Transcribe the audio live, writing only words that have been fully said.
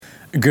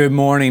Good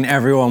morning,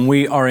 everyone.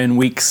 We are in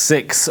week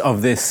 6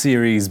 of this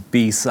series,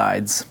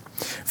 B-Sides.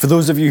 For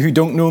those of you who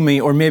don't know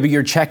me, or maybe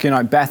you're checking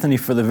out Bethany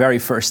for the very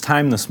first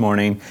time this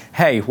morning,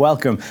 hey,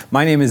 welcome.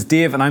 My name is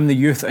Dave, and I'm the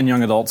youth and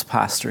young adults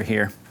pastor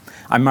here.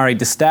 I'm married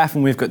to Steph,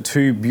 and we've got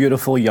 2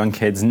 beautiful young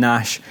kids,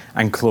 Nash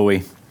and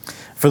Chloe.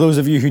 For those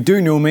of you who do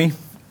know me,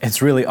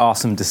 it's really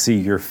awesome to see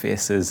your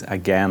faces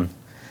again.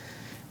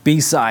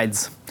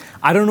 B-Sides.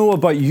 I don't know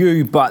about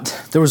you,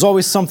 but there was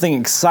always something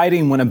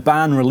exciting when a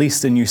band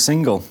released a new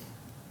single.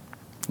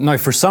 Now,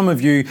 for some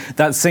of you,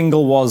 that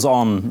single was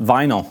on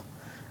vinyl.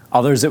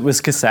 Others, it was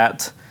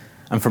cassette.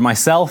 And for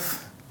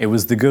myself, it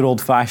was the good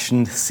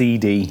old-fashioned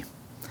CD.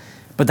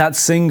 But that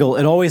single,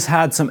 it always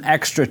had some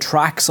extra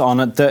tracks on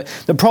it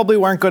that probably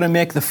weren't going to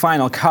make the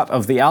final cut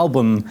of the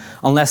album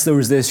unless there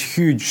was this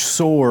huge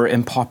soar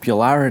in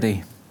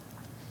popularity.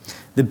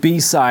 The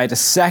B-side, a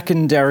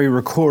secondary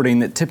recording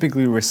that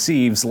typically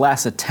receives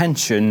less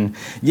attention,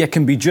 yet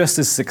can be just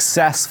as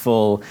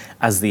successful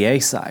as the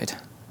A-side.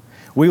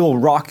 We Will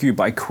Rock You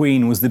by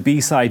Queen was the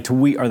B-side to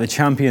We Are the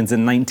Champions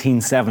in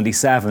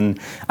 1977,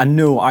 and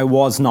no, I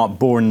was not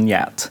born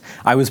yet.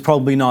 I was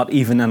probably not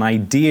even an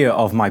idea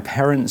of my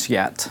parents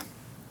yet.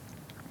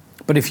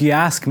 But if you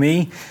ask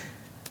me,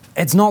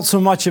 it's not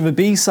so much of a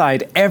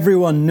B-side.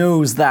 Everyone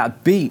knows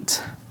that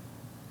beat.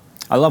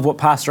 I love what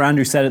Pastor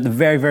Andrew said at the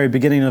very, very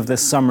beginning of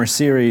this summer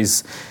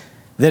series,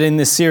 that in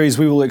this series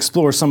we will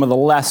explore some of the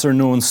lesser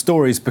known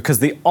stories because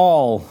they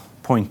all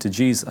point to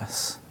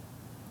Jesus.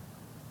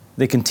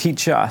 They can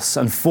teach us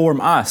and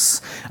form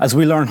us as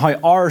we learn how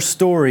our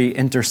story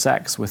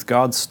intersects with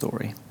God's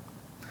story.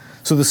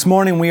 So this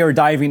morning we are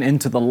diving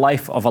into the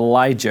life of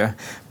Elijah,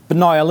 but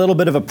now a little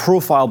bit of a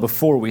profile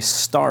before we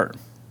start.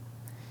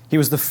 He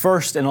was the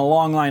first in a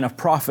long line of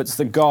prophets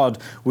that God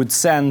would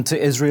send to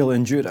Israel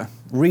and Judah,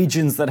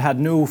 regions that had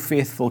no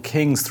faithful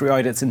kings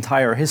throughout its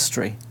entire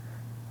history.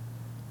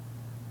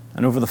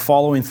 And over the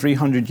following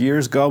 300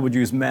 years, God would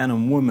use men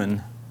and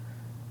women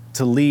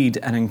to lead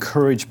and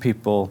encourage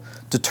people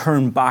to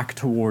turn back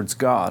towards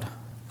God.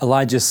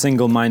 Elijah's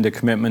single-minded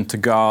commitment to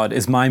God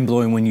is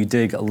mind-blowing when you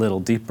dig a little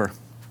deeper.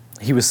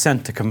 He was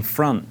sent to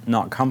confront,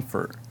 not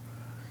comfort.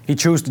 He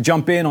chose to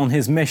jump in on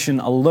his mission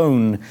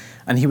alone,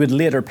 and he would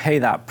later pay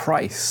that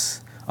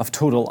price of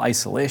total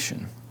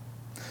isolation.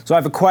 So I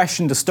have a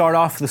question to start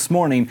off this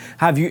morning.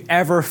 Have you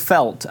ever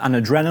felt an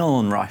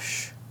adrenaline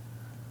rush?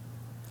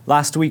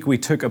 Last week we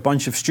took a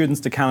bunch of students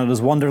to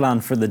Canada's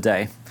Wonderland for the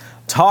day.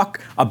 Talk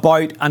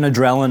about an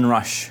adrenaline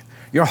rush.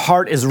 Your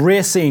heart is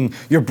racing,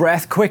 your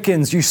breath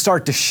quickens, you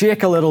start to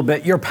shake a little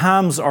bit, your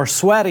palms are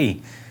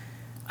sweaty.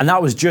 And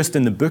that was just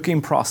in the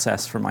booking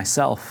process for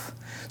myself.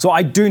 So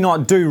I do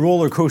not do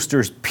roller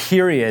coasters,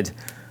 period.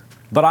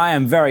 But I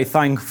am very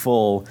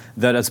thankful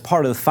that as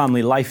part of the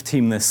Family Life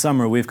team this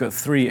summer, we've got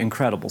 3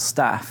 incredible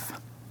staff.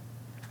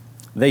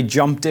 They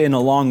jumped in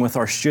along with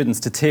our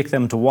students to take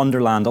them to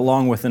Wonderland,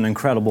 along with an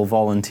incredible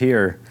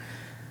volunteer.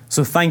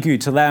 So thank you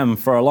to them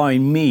for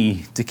allowing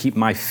me to keep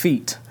my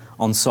feet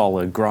on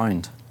solid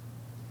ground.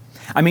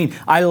 I mean,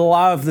 I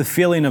love the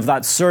feeling of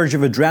that surge of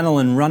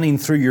adrenaline running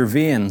through your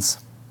veins.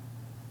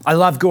 I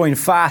love going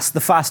fast, the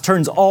fast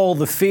turns, all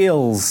the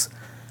feels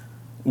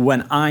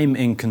when I'm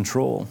in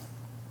control.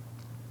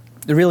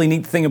 The really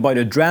neat thing about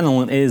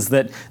adrenaline is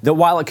that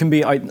while it can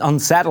be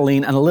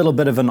unsettling and a little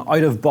bit of an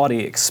out-of-body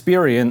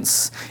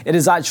experience, it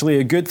is actually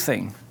a good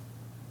thing.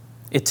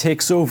 It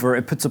takes over,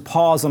 it puts a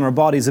pause on our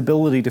body's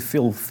ability to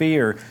feel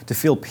fear, to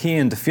feel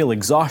pain, to feel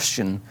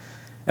exhaustion.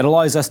 It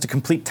allows us to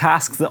complete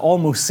tasks that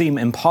almost seem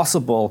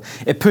impossible.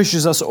 It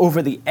pushes us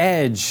over the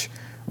edge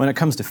when it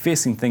comes to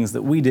facing things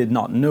that we did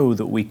not know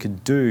that we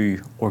could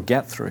do or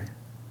get through.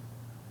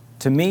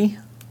 To me,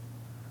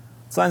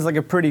 sounds like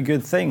a pretty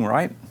good thing,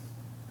 right?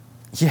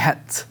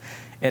 Yet,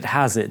 it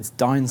has its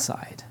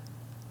downside.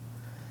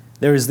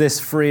 There is this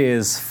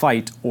phrase,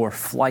 fight or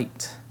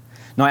flight.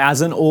 Now,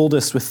 as an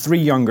oldest with 3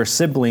 younger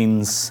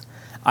siblings,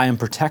 I am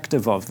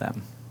protective of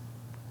them.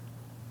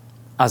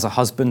 As a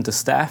husband to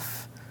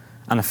Steph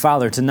and a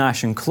father to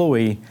Nash and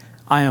Chloe,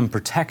 I am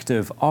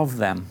protective of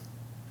them.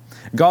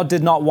 God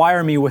did not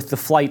wire me with the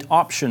flight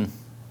option.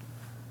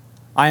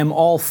 I am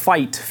all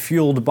fight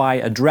fueled by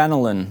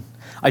adrenaline.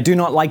 I do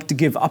not like to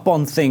give up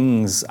on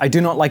things. I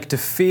do not like to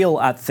fail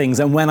at things.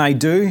 And when I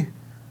do,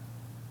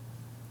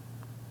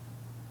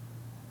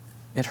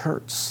 it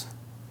hurts.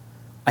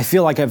 I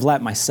feel like I've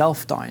let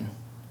myself down.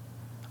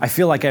 I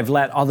feel like I've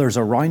let others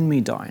around me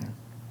down.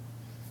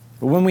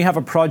 But when we have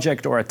a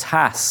project or a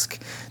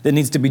task that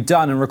needs to be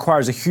done and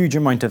requires a huge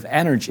amount of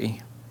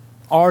energy,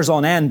 hours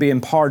on end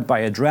being powered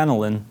by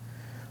adrenaline,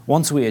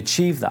 once we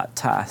achieve that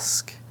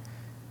task,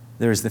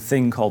 there's the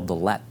thing called the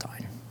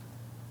letdown.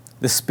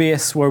 The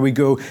space where we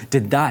go,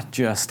 did that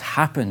just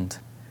happen?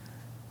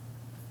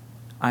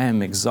 I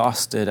am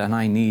exhausted and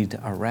I need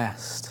a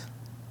rest.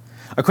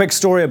 A quick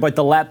story about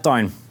the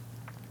letdown.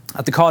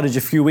 At the cottage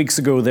a few weeks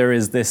ago, there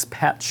is this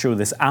pet show,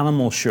 this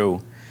animal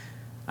show.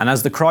 And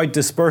as the crowd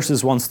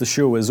disperses once the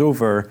show is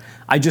over,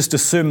 I just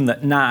assume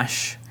that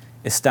Nash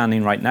is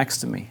standing right next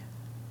to me.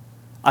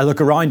 I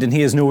look around and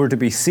he is nowhere to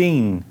be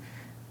seen.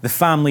 The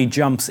family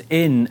jumps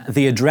in,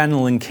 the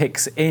adrenaline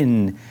kicks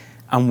in,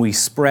 and we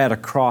spread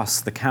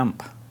across the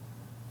camp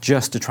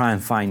just to try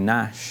and find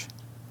Nash.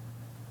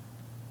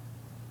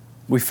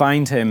 We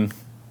find him.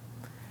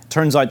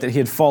 Turns out that he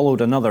had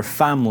followed another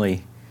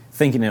family,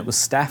 thinking it was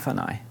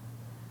Stephanie.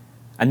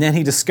 And then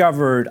he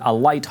discovered a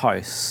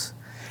lighthouse,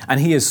 and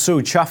he is so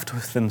chuffed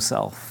with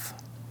himself.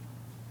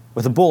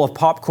 With a bowl of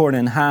popcorn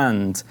in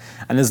hand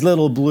and his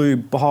little blue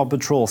Paw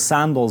Patrol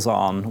sandals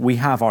on, we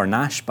have our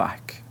Nash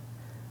back.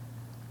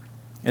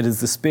 It is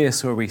the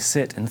space where we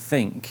sit and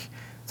think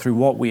through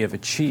what we have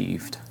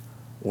achieved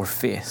or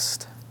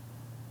faced.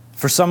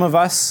 For some of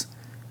us,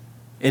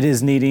 it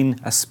is needing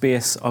a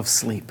space of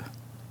sleep.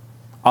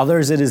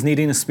 Others, it is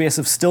needing a space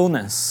of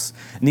stillness,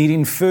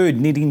 needing food,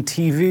 needing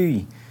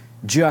TV,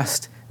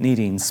 just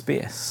needing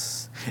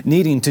space,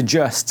 needing to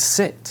just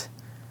sit.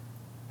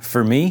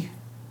 For me,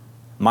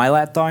 my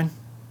letdown,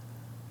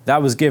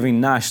 that was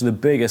giving Nash the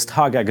biggest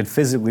hug I could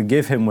physically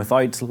give him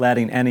without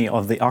letting any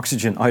of the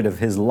oxygen out of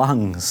his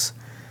lungs.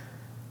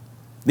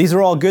 These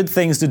are all good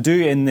things to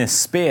do in this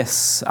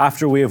space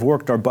after we have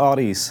worked our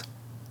bodies,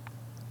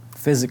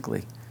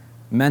 physically,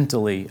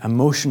 mentally,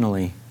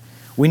 emotionally.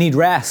 We need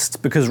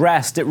rest because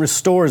rest, it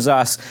restores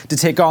us to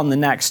take on the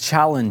next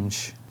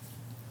challenge.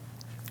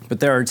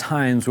 But there are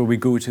times where we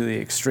go to the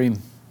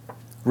extreme.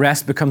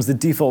 Rest becomes the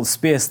default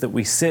space that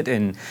we sit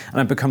in,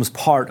 and it becomes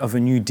part of a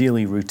new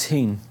daily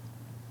routine.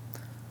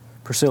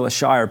 Priscilla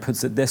Shirer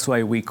puts it this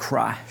way: we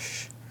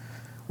crash.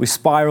 We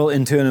spiral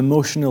into an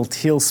emotional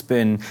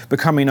tailspin,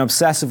 becoming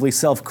obsessively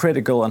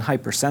self-critical and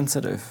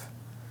hypersensitive,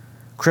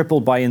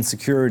 crippled by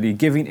insecurity,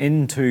 giving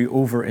into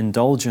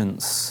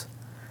overindulgence,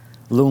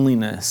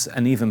 loneliness,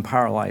 and even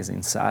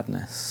paralyzing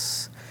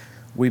sadness.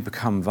 We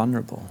become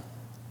vulnerable.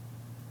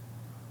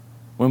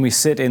 When we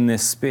sit in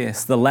this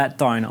space, the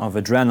letdown of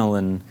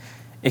adrenaline,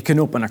 it can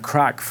open a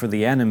crack for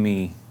the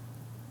enemy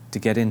to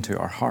get into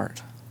our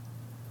heart,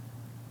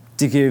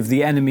 to give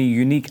the enemy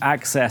unique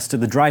access to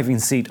the driving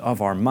seat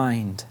of our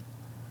mind.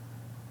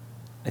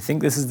 I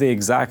think this is the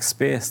exact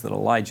space that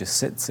Elijah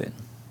sits in.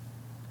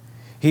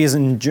 He has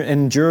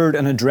endured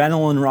an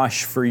adrenaline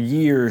rush for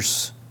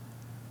years.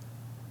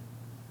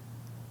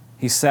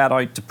 He set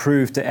out to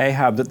prove to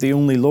Ahab that the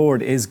only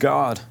Lord is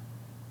God.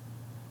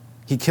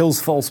 He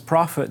kills false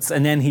prophets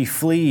and then he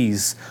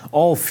flees,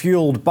 all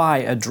fueled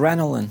by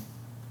adrenaline.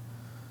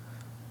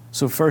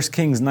 So 1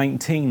 Kings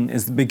 19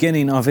 is the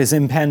beginning of his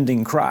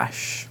impending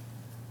crash.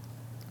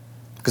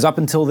 Because up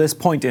until this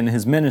point in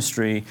his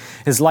ministry,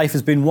 his life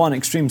has been one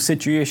extreme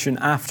situation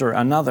after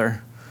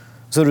another.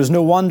 So there's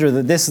no wonder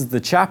that this is the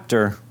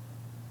chapter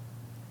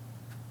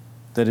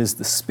that is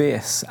the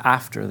space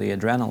after the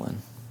adrenaline.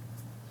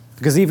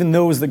 Because even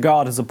those that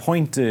God has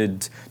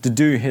appointed to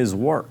do his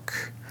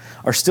work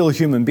are still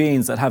human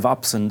beings that have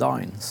ups and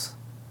downs.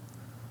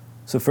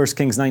 So 1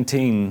 Kings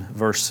 19,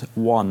 verse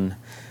 1.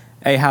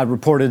 Ahab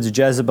reported to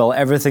Jezebel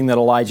everything that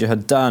Elijah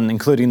had done,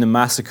 including the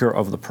massacre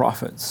of the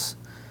prophets.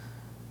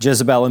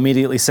 Jezebel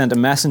immediately sent a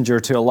messenger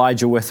to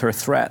Elijah with her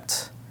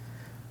threat: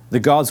 "The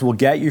gods will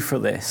get you for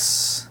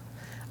this,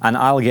 and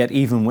I'll get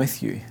even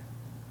with you.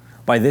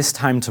 By this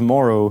time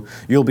tomorrow,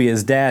 you'll be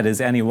as dead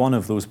as any one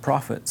of those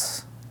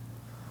prophets."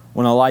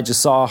 When Elijah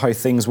saw how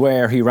things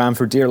were, he ran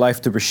for dear life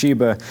to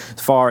Beersheba,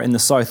 far in the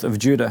south of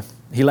Judah.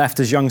 He left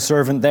his young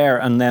servant there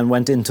and then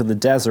went into the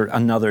desert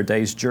another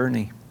day's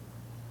journey.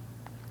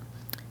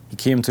 He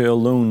came to a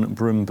lone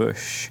broom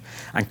bush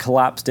and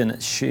collapsed in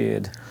its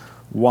shade,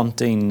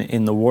 wanting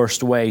in the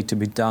worst way to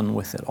be done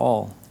with it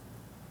all,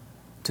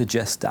 to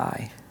just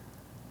die.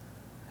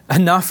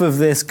 "Enough of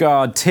this,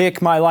 God.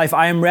 Take my life.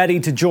 I am ready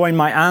to join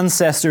my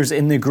ancestors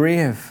in the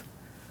grave."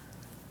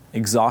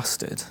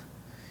 Exhausted,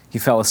 he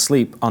fell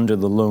asleep under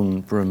the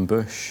lone broom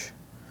bush.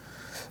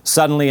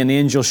 Suddenly an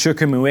angel shook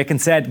him awake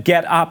and said,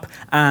 "Get up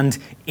and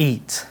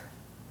eat."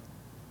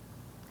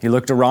 He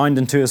looked around,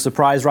 and to his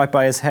surprise, right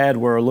by his head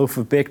were a loaf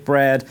of baked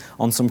bread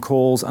on some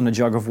coals and a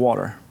jug of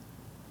water.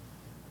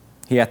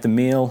 He ate the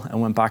meal and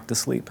went back to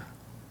sleep.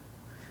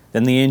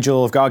 Then the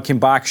angel of God came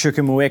back, shook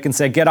him awake, and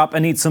said, "Get up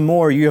and eat some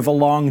more. You have a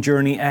long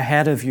journey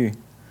ahead of you."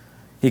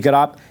 He got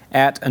up,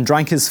 ate, and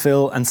drank his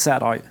fill and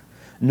set out.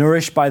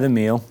 Nourished by the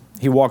meal,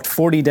 he walked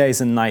 40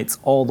 days and nights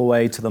all the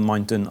way to the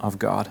mountain of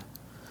God,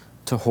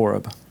 to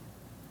Horeb.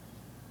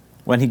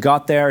 When he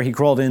got there, he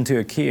crawled into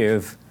a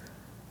cave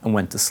and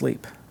went to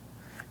sleep.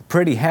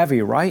 Pretty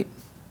heavy, right?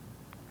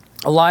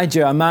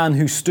 Elijah, a man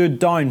who stood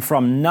down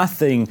from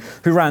nothing,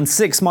 who ran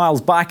 6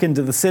 miles back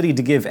into the city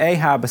to give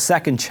Ahab a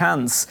second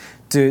chance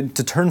to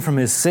turn from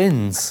his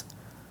sins,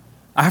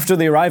 after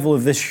the arrival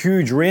of this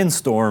huge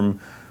rainstorm,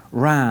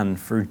 ran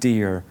for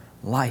dear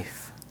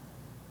life.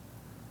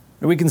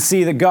 We can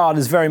see that God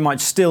is very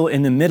much still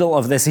in the middle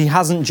of this. He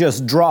hasn't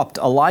just dropped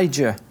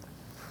Elijah.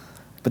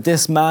 But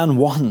this man,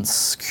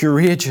 once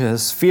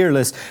courageous,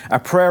 fearless, a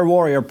prayer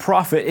warrior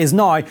prophet, is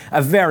now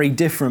a very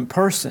different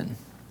person.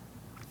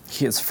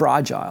 He is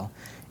fragile,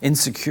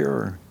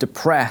 insecure,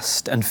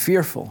 depressed, and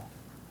fearful.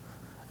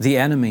 The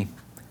enemy,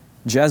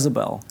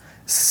 Jezebel,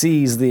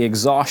 sees the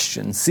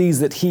exhaustion, sees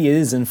that he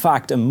is in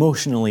fact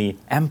emotionally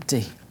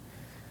empty.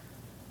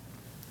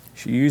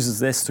 She uses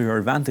this to her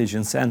advantage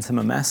and sends him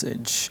a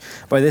message.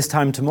 By this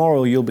time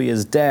tomorrow, you'll be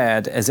as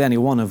dead as any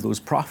one of those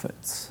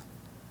prophets.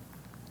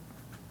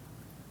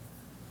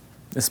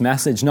 This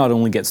message not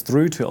only gets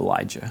through to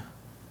Elijah,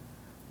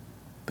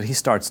 but he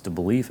starts to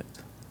believe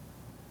it.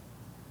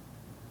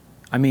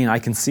 I mean, I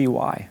can see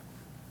why.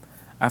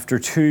 After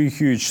two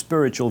huge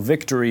spiritual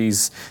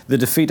victories, the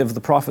defeat of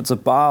the prophets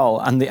of Baal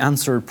and the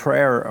answered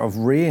prayer of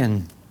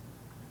rain,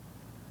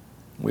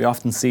 we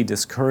often see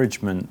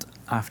discouragement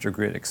after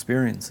great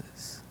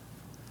experiences.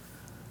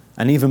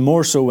 And even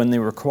more so when they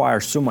require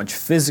so much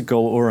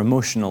physical or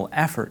emotional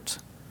effort.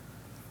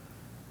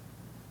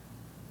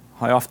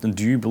 How often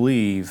do you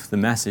believe the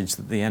message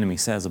that the enemy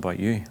says about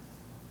you?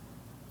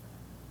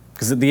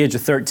 Because at the age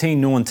of 13,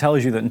 no one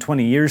tells you that in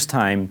 20 years'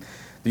 time,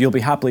 that you'll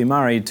be happily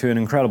married to an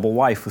incredible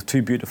wife with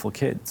two beautiful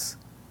kids.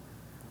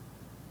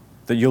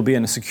 That you'll be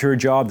in a secure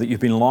job that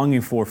you've been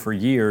longing for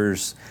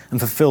years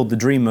and fulfilled the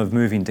dream of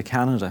moving to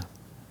Canada.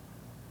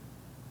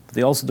 But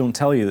they also don't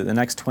tell you that the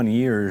next 20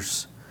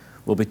 years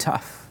will be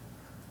tough,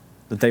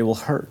 that they will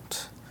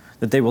hurt,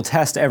 that they will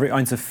test every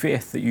ounce of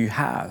faith that you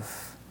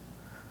have,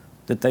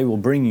 that they will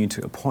bring you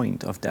to a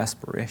point of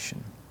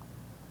desperation.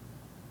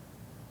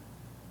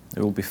 They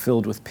will be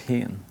filled with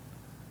pain,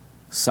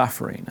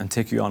 suffering, and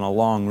take you on a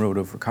long road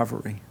of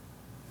recovery.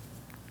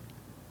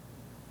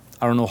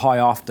 I don't know how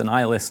often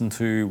I listen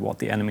to what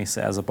the enemy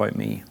says about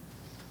me,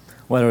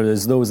 whether it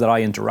is those that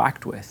I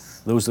interact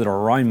with, those that are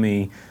around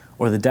me,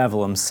 or the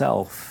devil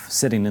himself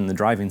sitting in the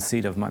driving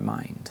seat of my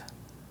mind.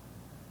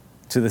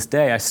 To this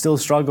day, I still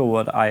struggle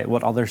with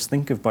what others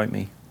think about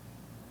me.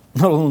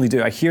 Not only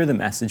do I hear the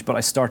message, but I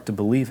start to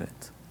believe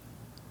it.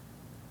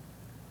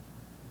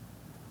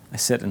 I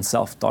sit in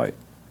self-doubt.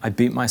 I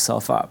beat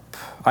myself up.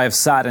 I have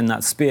sat in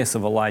that space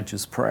of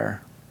Elijah's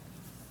prayer.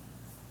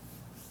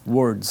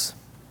 Words,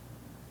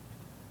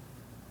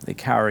 they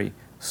carry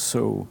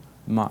so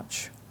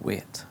much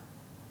weight.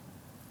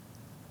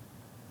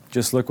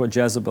 Just look what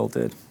Jezebel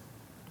did.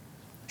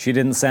 She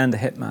didn't send a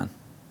hitman.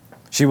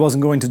 She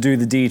wasn't going to do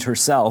the deed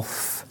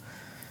herself.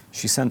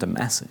 She sent a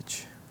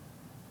message.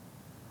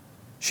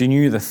 She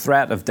knew the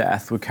threat of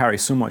death would carry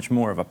so much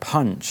more of a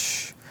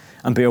punch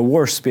and be a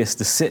worse space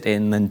to sit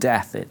in than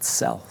death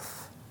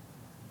itself.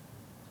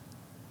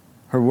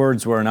 Her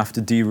words were enough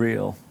to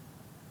derail,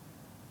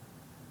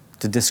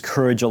 to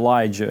discourage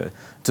Elijah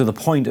to the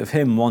point of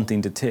him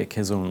wanting to take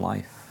his own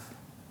life.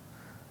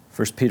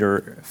 1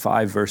 Peter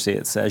 5 verse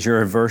 8 says,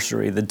 "Your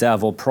adversary, the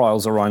devil,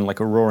 prowls around like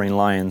a roaring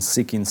lion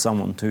seeking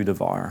someone to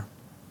devour."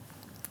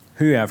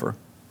 Whoever,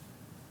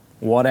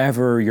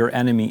 whatever your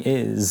enemy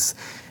is,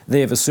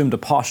 they have assumed a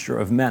posture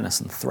of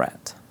menace and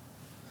threat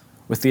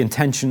with the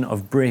intention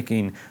of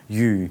breaking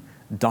you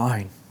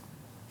down.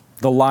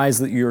 The lies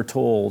that you're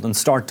told and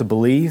start to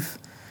believe,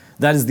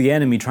 that is the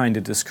enemy trying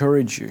to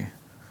discourage you,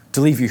 to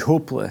leave you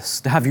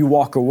hopeless, to have you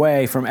walk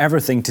away from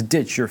everything, to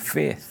ditch your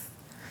faith.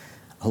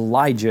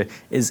 Elijah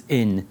is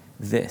in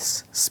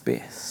this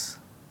space.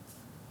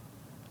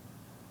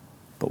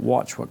 But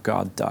watch what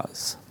God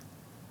does.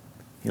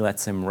 He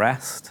lets him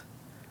rest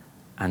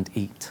and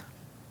eat.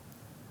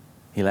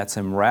 He lets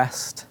him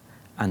rest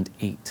and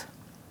eat.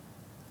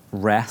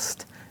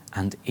 Rest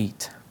and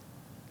eat.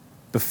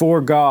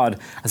 Before God,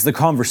 as the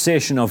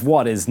conversation of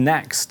what is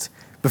next,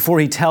 before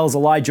he tells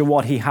Elijah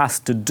what he has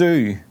to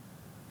do,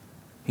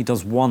 he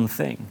does one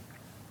thing.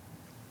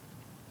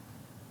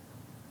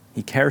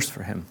 He cares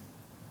for him.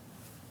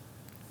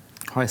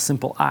 How a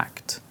simple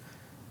act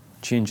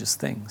changes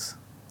things.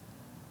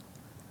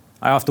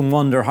 I often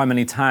wonder how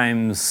many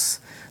times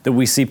that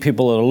we see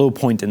people at a low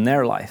point in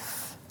their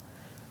life.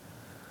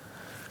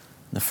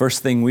 The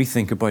first thing we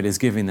think about is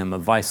giving them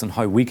advice on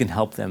how we can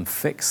help them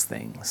fix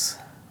things.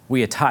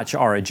 We attach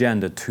our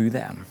agenda to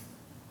them.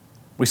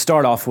 We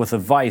start off with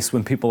advice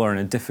when people are in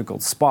a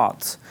difficult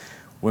spot,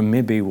 when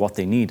maybe what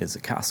they need is a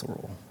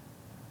casserole.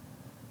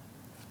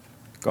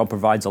 God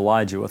provides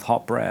Elijah with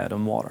hot bread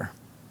and water.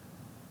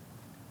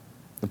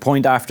 The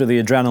point after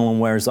the adrenaline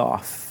wears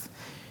off,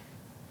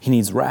 he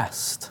needs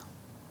rest.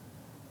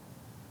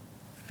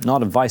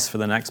 Not advice for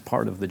the next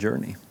part of the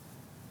journey.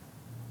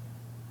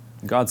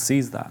 God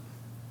sees that.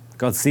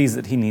 God sees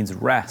that he needs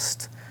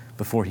rest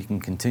before he can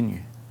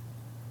continue.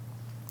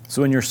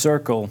 So in your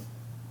circle,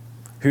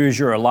 who is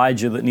your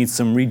Elijah that needs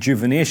some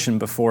rejuvenation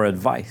before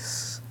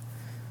advice?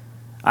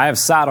 I have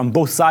sat on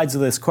both sides of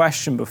this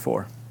question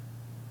before.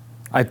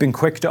 I've been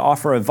quick to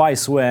offer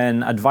advice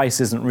when advice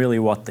isn't really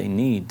what they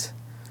need.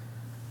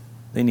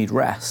 They need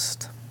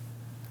rest.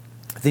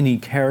 They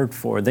need cared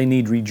for. They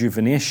need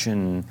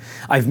rejuvenation.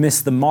 I've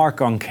missed the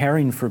mark on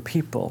caring for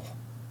people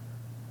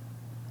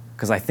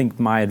because I think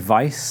my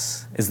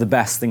advice is the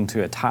best thing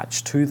to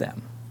attach to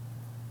them.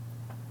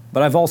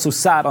 But I've also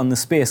sat on the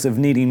space of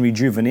needing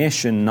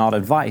rejuvenation, not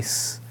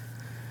advice.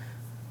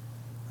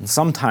 And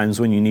sometimes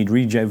when you need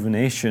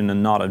rejuvenation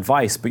and not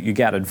advice, but you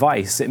get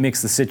advice, it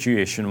makes the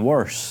situation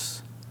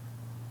worse.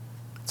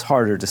 It's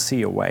harder to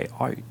see a way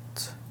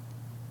out.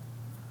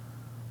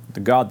 The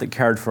God that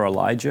cared for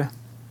Elijah,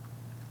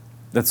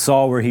 that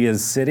saw where he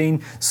is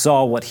sitting,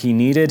 saw what he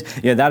needed.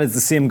 Yeah, that is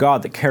the same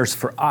God that cares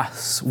for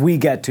us. We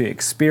get to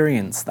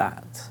experience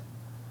that.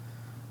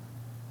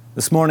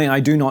 This morning, I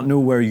do not know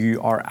where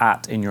you are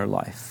at in your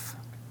life,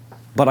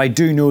 but I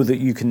do know that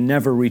you can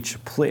never reach a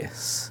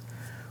place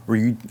where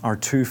you are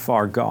too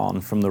far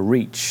gone from the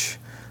reach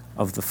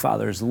of the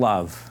Father's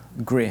love,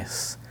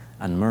 grace,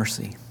 and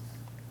mercy.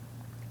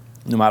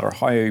 No matter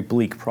how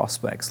bleak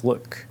prospects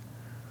look,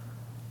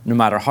 no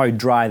matter how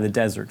dry the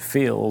desert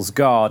feels,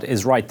 God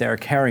is right there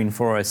caring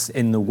for us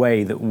in the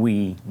way that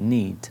we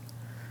need.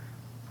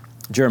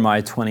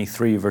 Jeremiah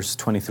 23, verses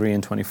 23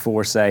 and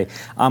 24 say,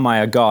 "Am I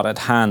a God at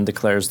hand,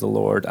 declares the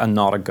Lord, and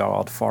not a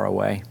God far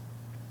away?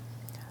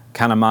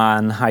 Can a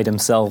man hide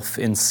himself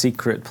in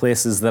secret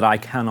places that I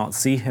cannot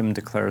see him,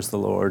 declares the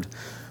Lord?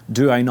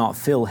 Do I not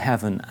fill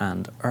heaven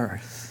and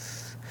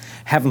earth?"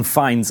 Heaven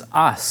finds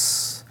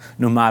us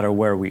no matter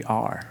where we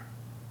are.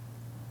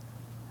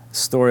 The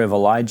story of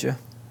Elijah,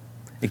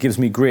 it gives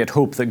me great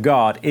hope that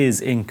God is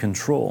in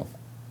control.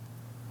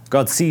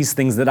 God sees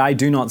things that I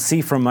do not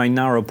see from my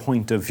narrow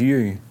point of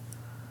view.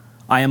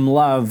 I am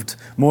loved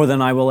more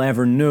than I will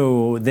ever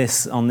know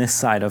this on this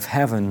side of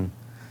heaven.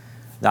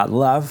 That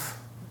love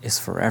is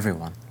for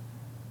everyone.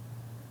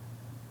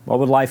 What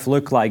would life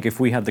look like if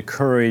we had the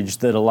courage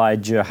that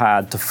Elijah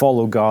had to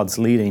follow God's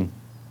leading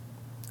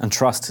and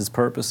trust his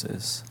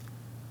purposes?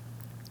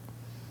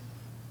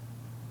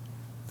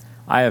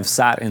 I have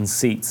sat in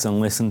seats and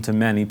listened to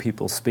many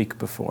people speak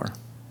before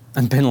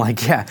and been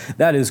like, yeah,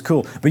 that is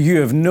cool, but you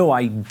have no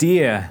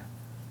idea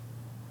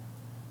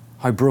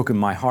how broken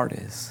my heart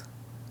is.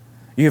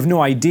 You have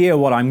no idea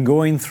what I'm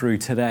going through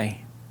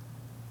today.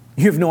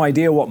 You have no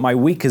idea what my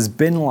week has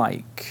been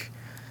like.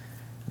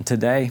 And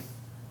today,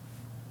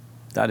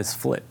 that is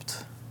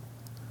flipped.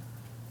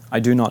 I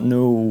do not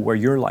know where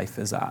your life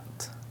is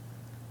at,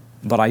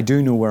 but I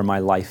do know where my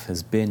life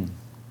has been.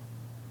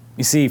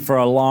 You see, for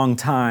a long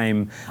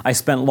time, I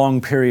spent long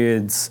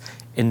periods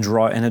in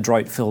a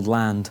drought-filled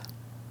land.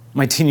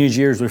 My teenage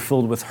years were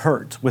filled with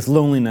hurt, with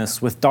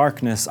loneliness, with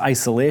darkness,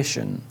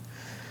 isolation.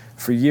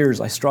 For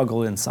years, I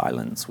struggled in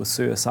silence with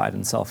suicide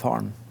and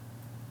self-harm.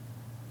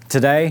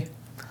 Today,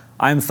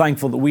 I am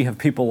thankful that we have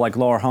people like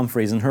Laura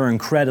Humphreys and her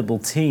incredible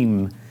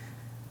team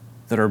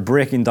that are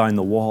breaking down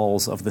the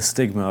walls of the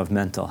stigma of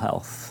mental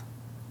health.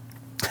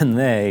 And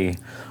they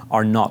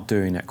are not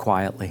doing it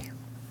quietly.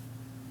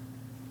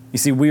 You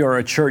see, we are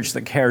a church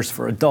that cares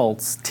for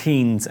adults,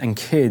 teens, and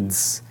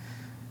kids,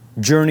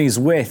 journeys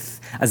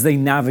with as they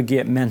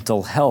navigate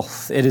mental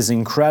health. It is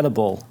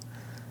incredible.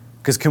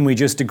 Because can we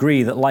just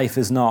agree that life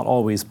is not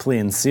always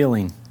plain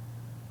sailing?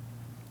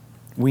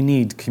 We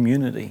need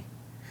community.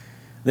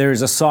 There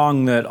is a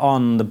song that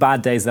on the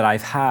bad days that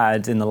I've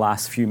had in the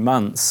last few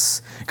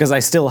months, because I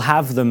still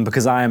have them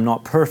because I am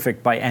not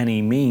perfect by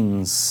any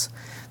means,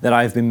 that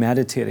I've been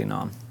meditating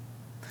on.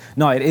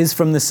 Now, it is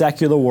from the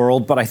secular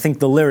world, but I think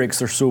the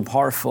lyrics are so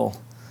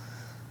powerful.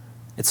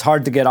 It's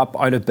hard to get up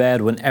out of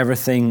bed when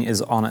everything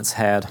is on its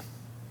head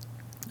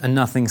and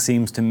nothing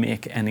seems to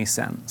make any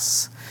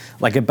sense.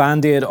 Like a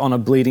band-aid on a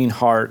bleeding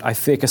heart, I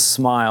fake a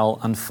smile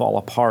and fall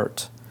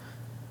apart.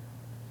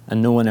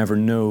 And no one ever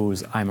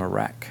knows I'm a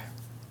wreck.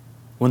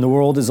 When the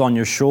world is on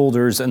your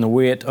shoulders and the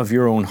weight of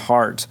your own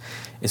heart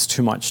is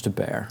too much to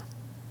bear.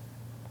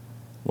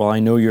 Well, I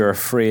know you're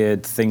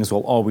afraid things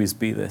will always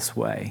be this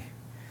way.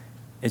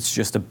 It's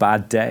just a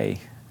bad day,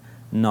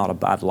 not a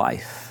bad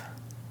life.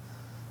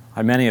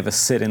 How many of us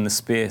sit in the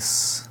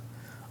space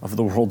of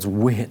the world's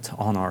weight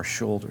on our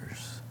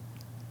shoulders?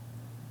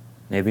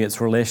 Maybe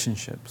it's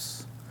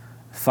relationships,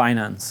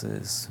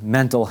 finances,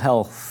 mental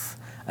health,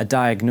 a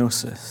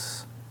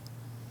diagnosis.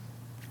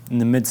 In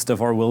the midst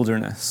of our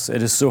wilderness,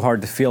 it is so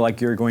hard to feel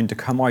like you're going to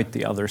come out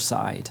the other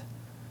side.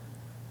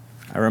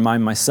 I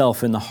remind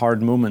myself in the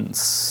hard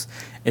moments,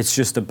 it's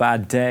just a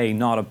bad day,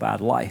 not a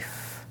bad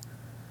life.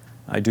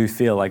 I do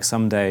feel like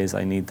some days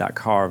I need that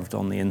carved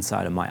on the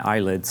inside of my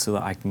eyelids so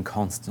that I can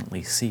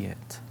constantly see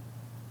it.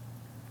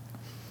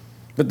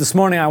 But this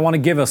morning I want to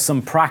give us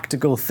some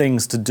practical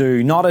things to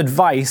do, not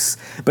advice,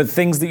 but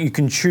things that you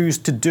can choose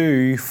to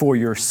do for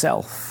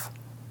yourself.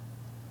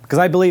 Because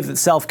I believe that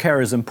self-care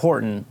is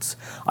important.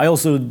 I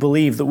also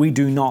believe that we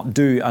do not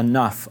do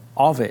enough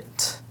of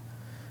it.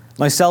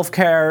 Now,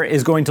 self-care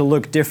is going to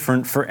look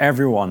different for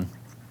everyone.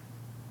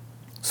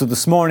 So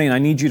this morning I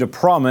need you to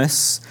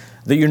promise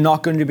that you're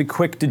not going to be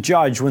quick to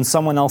judge when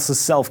someone else's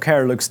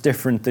self-care looks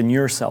different than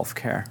your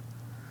self-care.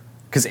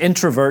 Because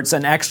introverts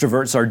and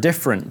extroverts are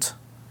different.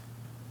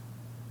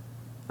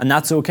 And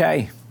that's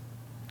okay.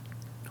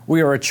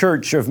 We are a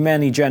church of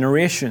many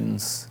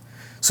generations,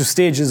 so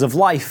stages of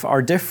life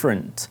are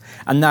different,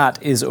 and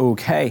that is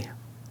okay.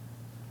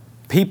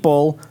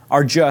 People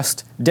are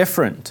just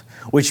different,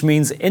 which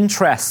means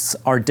interests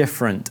are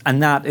different,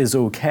 and that is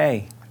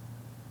okay.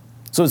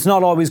 So it's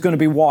not always going to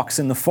be walks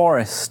in the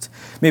forest.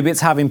 Maybe it's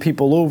having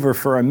people over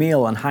for a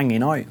meal and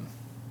hanging out.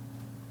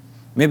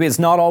 Maybe it's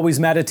not always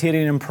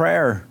meditating in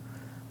prayer,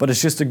 but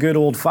it's just a good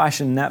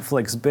old-fashioned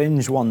Netflix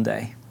binge one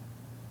day.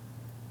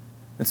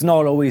 It's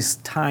not always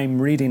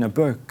time reading a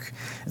book.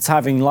 It's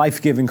having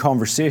life-giving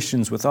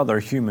conversations with other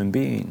human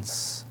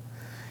beings.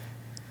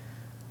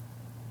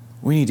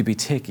 We need to be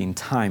taking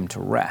time to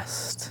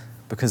rest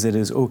because it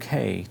is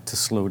okay to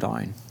slow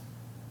down.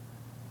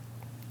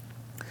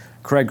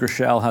 Craig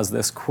Groeschel has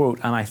this quote,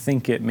 and I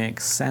think it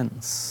makes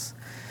sense.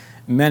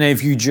 Many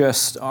of you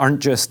aren't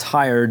just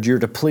tired, you're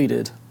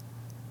depleted.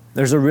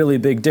 There's a really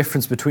big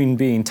difference between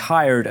being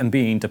tired and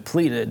being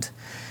depleted.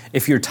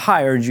 If you're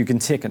tired, you can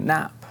take a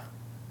nap.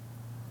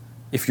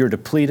 If you're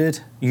depleted,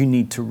 you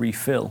need to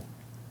refill.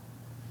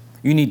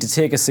 You need to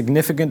take a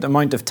significant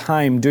amount of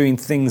time doing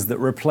things that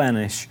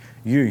replenish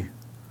you.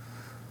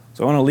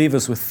 So I want to leave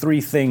us with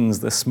 3 things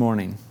this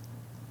morning.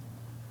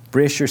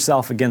 Brace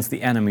yourself against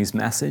the enemy's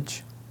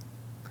message.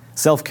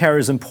 Self-care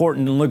is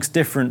important and looks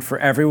different for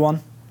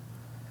everyone.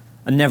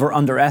 And never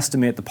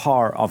underestimate the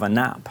power of a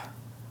nap.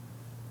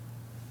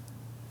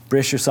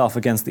 Brace yourself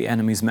against the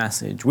enemy's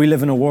message. We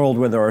live in a world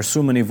where there are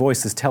so many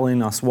voices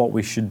telling us what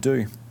we should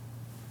do.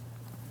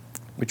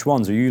 Which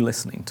ones are you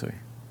listening to?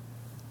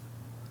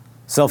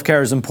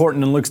 Self-care is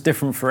important and looks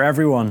different for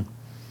everyone.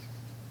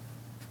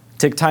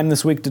 Take time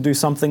this week to do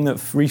something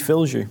that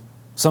refills you,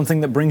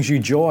 something that brings you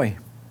joy.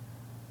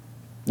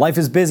 Life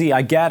is busy,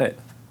 I get it.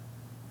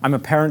 I'm a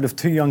parent of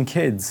 2 young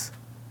kids.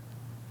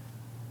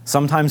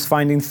 Sometimes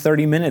finding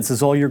 30 minutes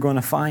is all you're going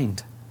to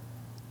find.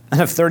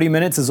 And if 30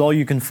 minutes is all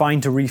you can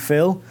find to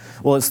refill,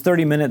 well, it's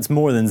 30 minutes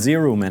more than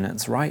 0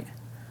 minutes, right?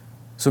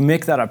 So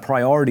make that a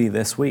priority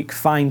this week.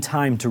 Find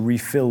time to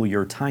refill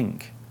your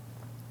tank.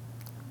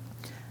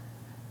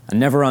 And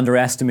never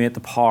underestimate the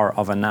power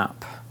of a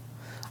nap.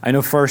 I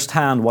know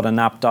firsthand what a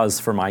nap does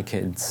for my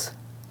kids.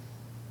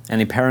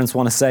 Any parents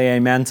want to say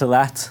amen to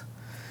that?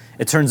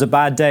 It turns a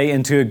bad day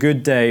into a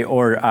good day,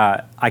 or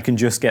I can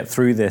just get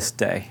through this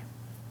day.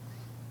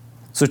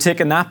 So take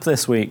a nap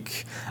this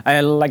week.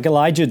 Like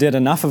Elijah did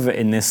enough of it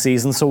in this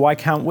season, so why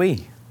can't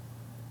we?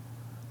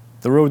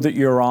 The road that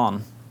you're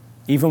on,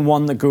 even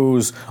one that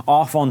goes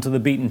off onto the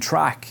beaten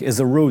track, is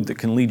a road that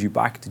can lead you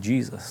back to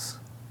Jesus.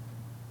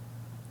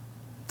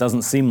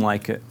 Doesn't seem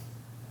like it.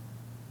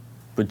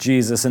 But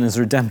Jesus in his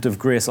redemptive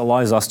grace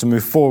allows us to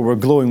move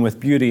forward glowing with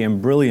beauty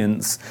and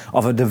brilliance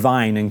of a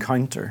divine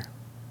encounter.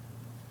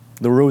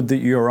 The road that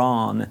you're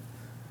on,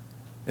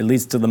 it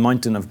leads to the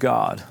mountain of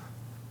God.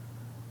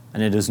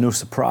 And it is no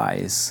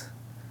surprise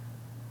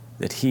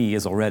that he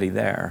is already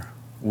there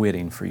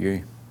waiting for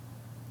you.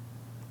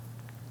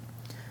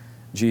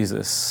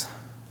 Jesus,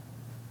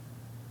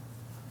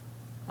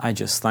 I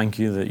just thank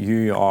you that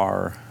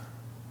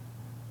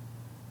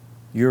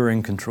you're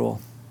in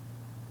control.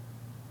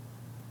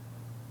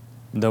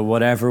 That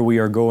whatever we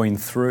are going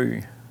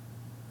through,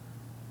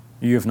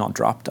 you have not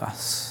dropped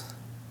us.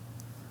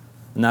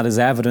 And that is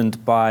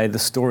evident by the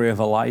story of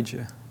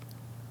Elijah.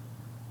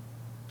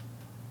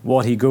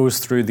 What he goes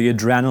through, the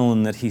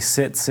adrenaline that he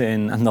sits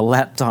in, and the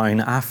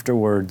letdown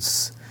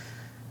afterwards,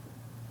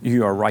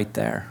 you are right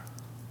there.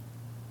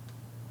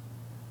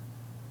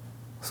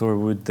 So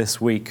would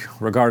this week,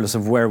 regardless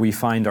of where we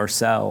find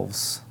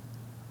ourselves,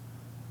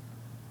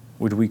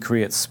 would we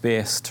create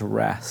space to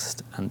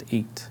rest and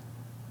eat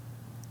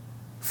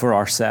for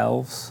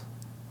ourselves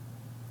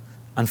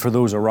and for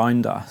those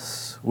around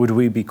us? Would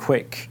we be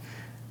quick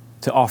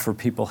to offer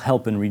people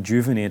help in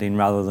rejuvenating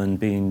rather than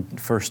being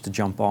first to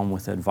jump on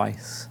with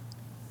advice?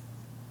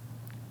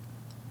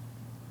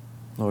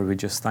 Lord, we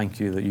just thank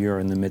you that you're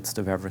in the midst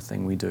of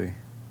everything we do.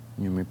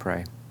 In you we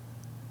pray.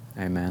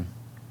 Amen.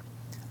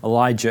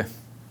 Elijah,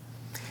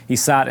 he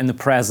sat in the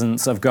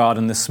presence of God,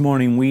 and this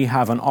morning we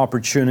have an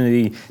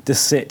opportunity to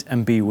sit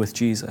and be with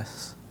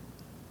Jesus.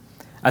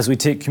 As we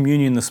take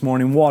communion this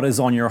morning, what is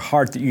on your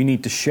heart that you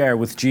need to share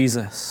with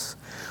Jesus?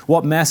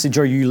 What message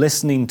are you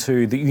listening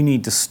to that you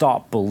need to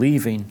stop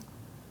believing?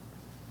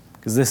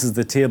 Because this is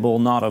the table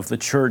not of the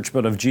church,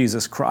 but of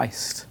Jesus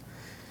Christ.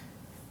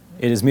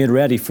 It is made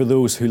ready for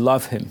those who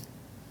love him,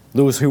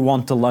 those who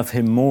want to love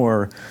him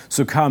more.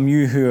 So come,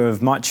 you who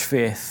have much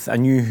faith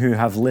and you who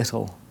have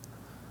little,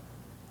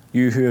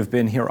 you who have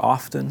been here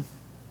often,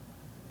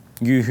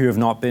 you who have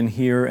not been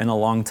here in a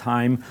long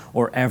time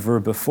or ever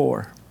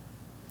before,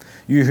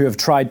 you who have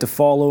tried to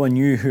follow and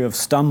you who have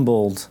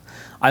stumbled.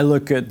 I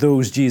look at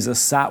those Jesus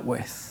sat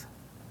with.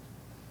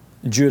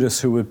 Judas,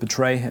 who would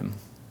betray him,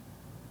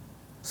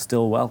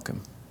 still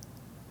welcome.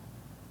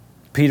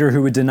 Peter,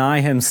 who would deny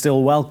him,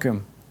 still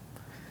welcome.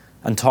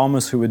 And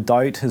Thomas, who would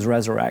doubt his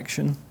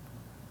resurrection,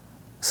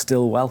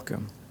 still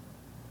welcome.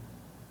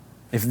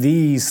 If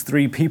these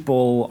 3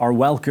 people are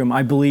welcome,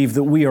 I believe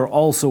that we are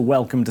also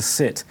welcome to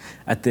sit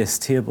at this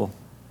table.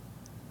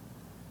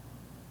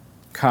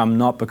 Come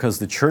not because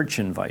the church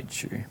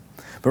invites you,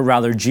 but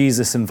rather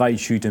Jesus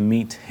invites you to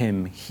meet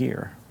him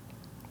here.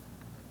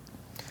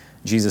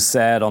 Jesus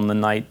said on the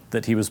night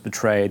that he was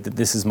betrayed that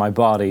this is my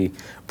body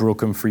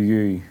broken for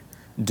you.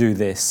 Do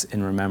this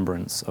in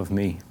remembrance of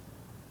me.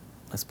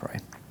 Let's pray.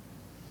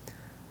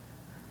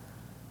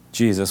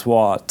 Jesus,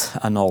 what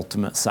an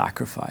ultimate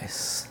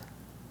sacrifice,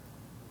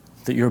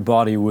 that your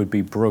body would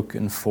be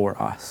broken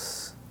for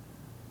us.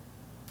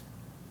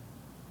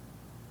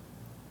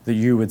 that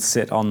you would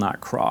sit on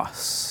that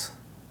cross,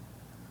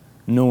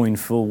 knowing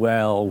full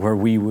well where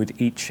we would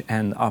each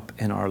end up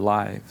in our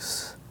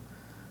lives.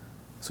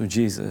 So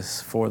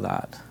Jesus, for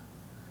that,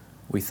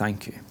 we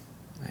thank you.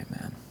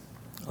 Amen.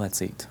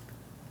 Let's eat.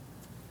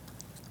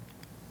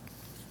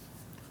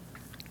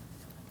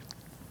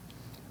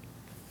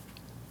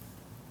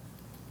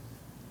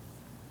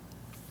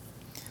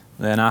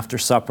 Then after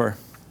supper,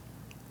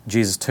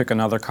 Jesus took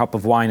another cup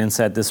of wine and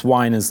said, "This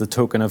wine is the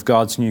token of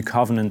God's new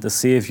covenant to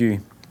save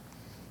you,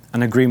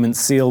 an agreement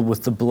sealed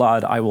with the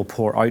blood I will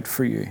pour out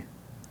for you."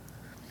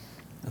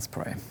 Let's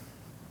pray.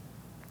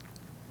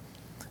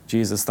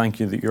 Jesus, thank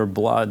you that your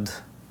blood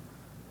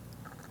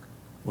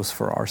was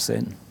for our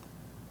sin.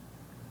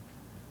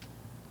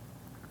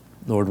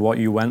 Lord, what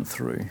you went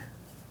through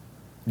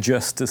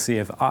just to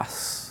save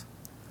us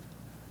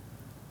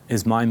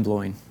is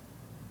mind-blowing.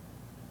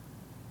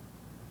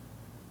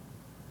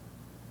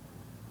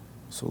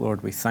 So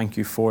Lord, we thank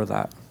you for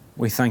that.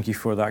 We thank you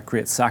for that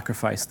great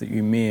sacrifice that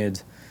you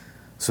made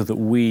so that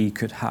we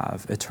could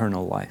have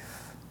eternal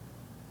life.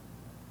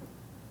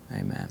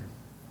 Amen.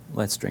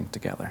 Let's drink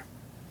together.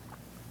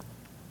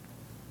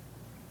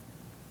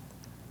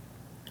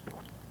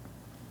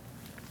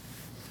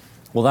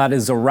 Well, that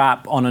is a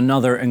wrap on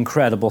another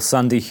incredible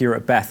Sunday here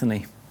at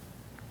Bethany.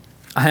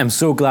 I am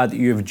so glad that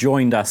you have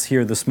joined us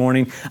here this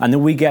morning and that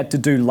we get to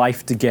do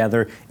life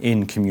together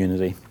in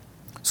community.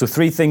 So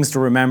 3 things to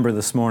remember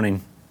this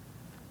morning.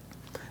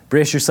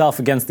 Brace yourself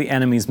against the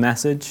enemy's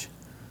message.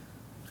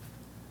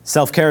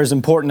 Self-care is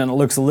important and it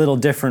looks a little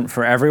different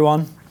for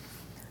everyone.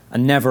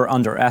 And never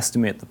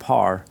underestimate the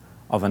power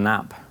of a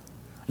nap.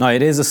 Now,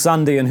 it is a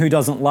Sunday, and who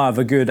doesn't love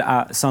a good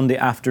Sunday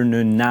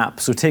afternoon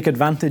nap? So take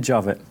advantage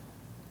of it.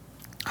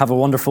 Have a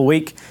wonderful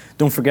week.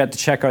 Don't forget to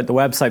check out the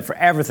website for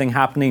everything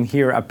happening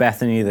here at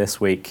Bethany this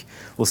week.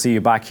 We'll see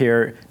you back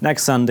here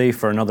next Sunday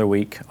for another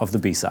week of the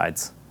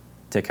B-Sides.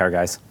 Take care,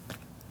 guys.